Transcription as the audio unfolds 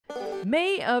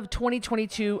May of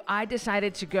 2022, I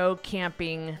decided to go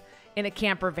camping in a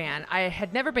camper van. I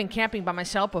had never been camping by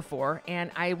myself before, and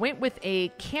I went with a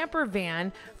camper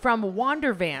van from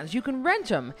Wander Vans. You can rent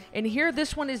them, and here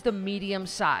this one is the medium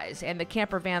size, and the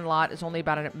camper van lot is only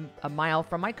about a mile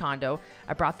from my condo.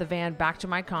 I brought the van back to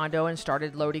my condo and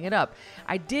started loading it up.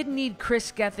 I did need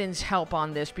Chris Gethin's help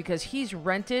on this because he's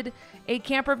rented a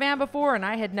camper van before, and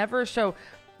I had never, so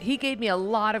he gave me a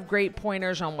lot of great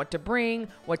pointers on what to bring,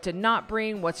 what to not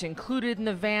bring, what's included in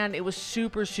the van. It was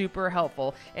super, super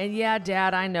helpful. And yeah,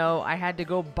 Dad, I know I had to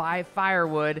go buy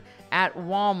firewood at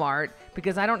Walmart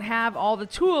because I don't have all the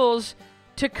tools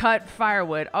to cut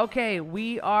firewood. Okay,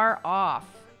 we are off.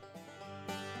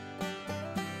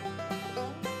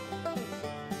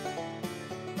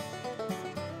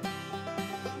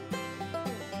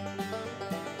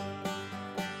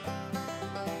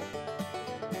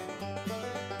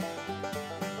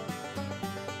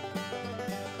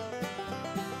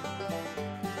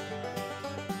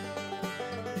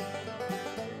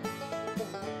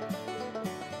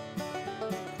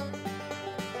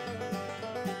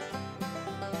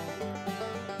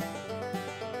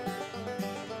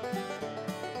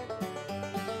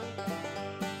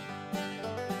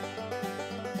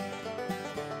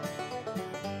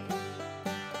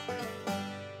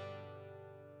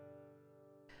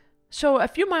 So a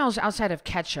few miles outside of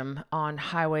Ketchum on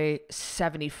Highway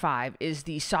 75 is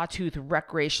the Sawtooth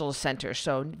Recreational Center.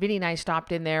 So Vinny and I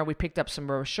stopped in there. We picked up some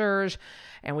brochures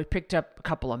and we picked up a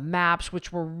couple of maps,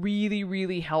 which were really,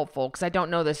 really helpful because I don't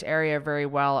know this area very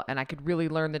well and I could really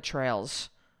learn the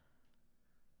trails.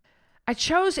 I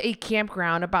chose a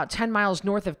campground about 10 miles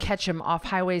north of Ketchum off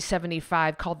Highway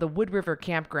 75 called the Wood River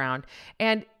Campground.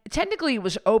 And technically it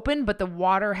was open, but the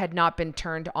water had not been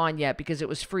turned on yet because it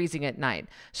was freezing at night.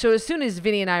 So as soon as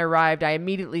Vinny and I arrived, I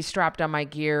immediately strapped on my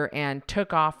gear and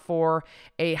took off for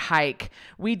a hike.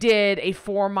 We did a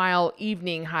 4-mile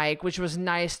evening hike, which was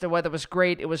nice. The weather was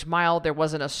great. It was mild. There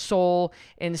wasn't a soul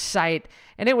in sight.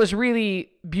 And it was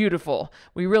really beautiful.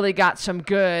 We really got some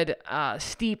good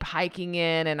steep hiking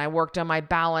in, and I worked on my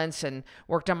balance and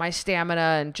worked on my stamina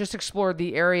and just explored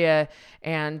the area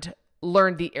and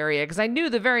learned the area because I knew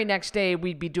the very next day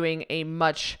we'd be doing a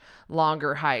much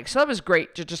longer hike. So that was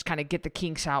great to just kind of get the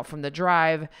kinks out from the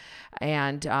drive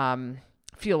and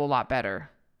feel a lot better.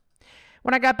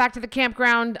 When I got back to the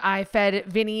campground, I fed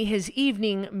Vinny his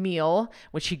evening meal,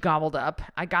 which he gobbled up.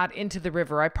 I got into the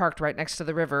river. I parked right next to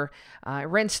the river. I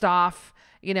rinsed off.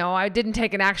 You know, I didn't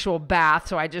take an actual bath,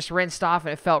 so I just rinsed off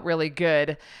and it felt really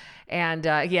good. And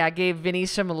yeah, I gave Vinny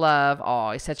some love. Oh,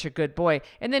 he's such a good boy.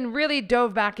 And then really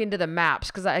dove back into the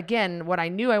maps because, again, what I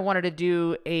knew I wanted to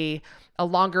do a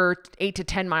longer 8 to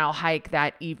 10 mile hike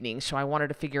that evening. So I wanted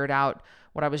to figure it out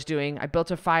what I was doing. I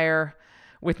built a fire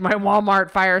with my Walmart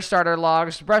fire starter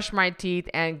logs, brushed my teeth,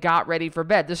 and got ready for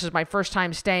bed. This is my first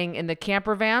time staying in the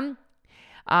camper van.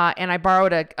 And I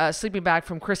borrowed a sleeping bag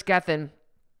from Chris Gethin.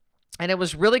 And it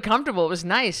was really comfortable. It was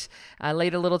nice. I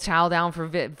laid a little towel down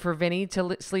for Vinny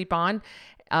to sleep on,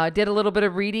 did a little bit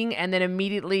of reading, and then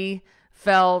immediately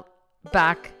fell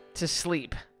back to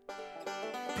sleep.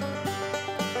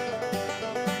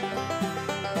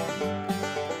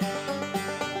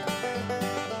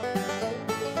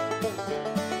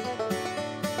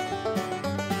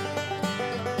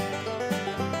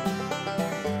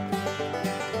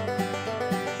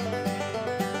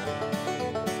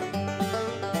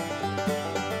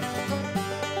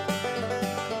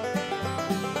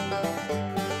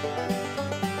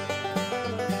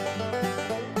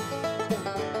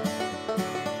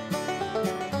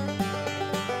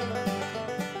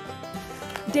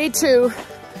 Day 2,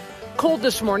 cold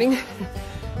this morning,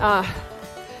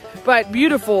 but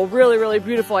beautiful, really, really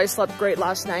beautiful. I slept great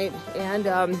last night, and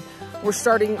we're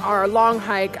starting our long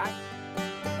hike.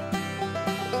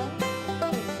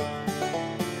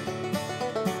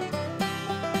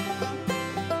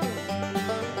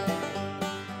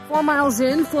 4 miles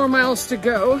in, 4 miles to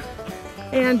go,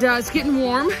 and it's getting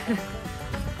warm.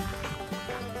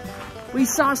 We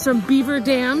saw some beaver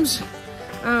dams.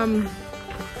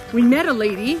 We met a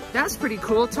lady, that's pretty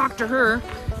cool, talked to her.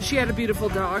 She had a beautiful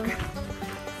dog.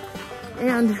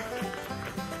 And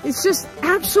it's just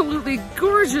absolutely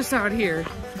gorgeous out here.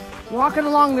 Walking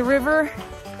along the river,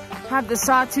 have the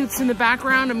sawtooths in the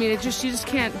background. I mean, you just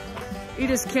can't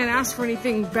ask for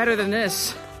anything better than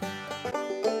this.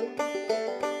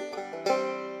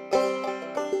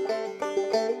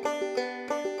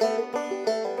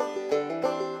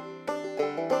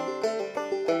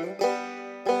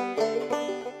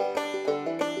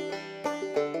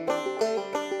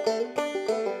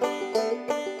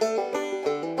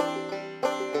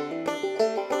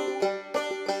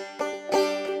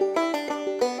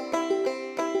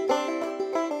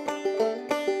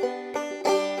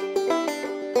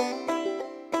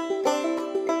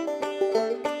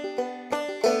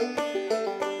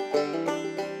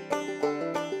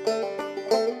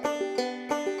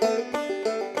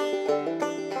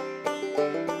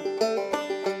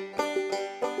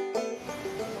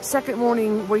 second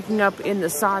morning waking up in the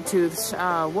Sawtooths.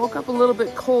 Woke up a little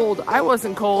bit cold. I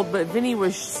wasn't cold, but Vinny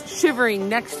was shivering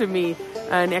next to me,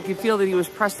 and I could feel that he was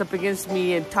pressed up against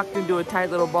me and tucked into a tight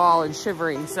little ball and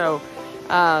shivering. So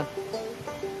I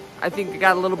think it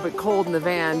got a little bit cold in the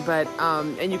van, but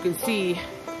and you can see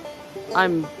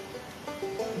I'm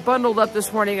bundled up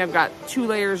this morning. I've got 2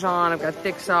 layers on, I've got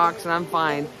thick socks, and I'm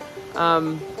fine.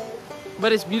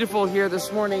 But it's beautiful here this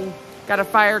morning. Got a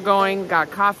fire going,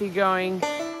 got coffee going.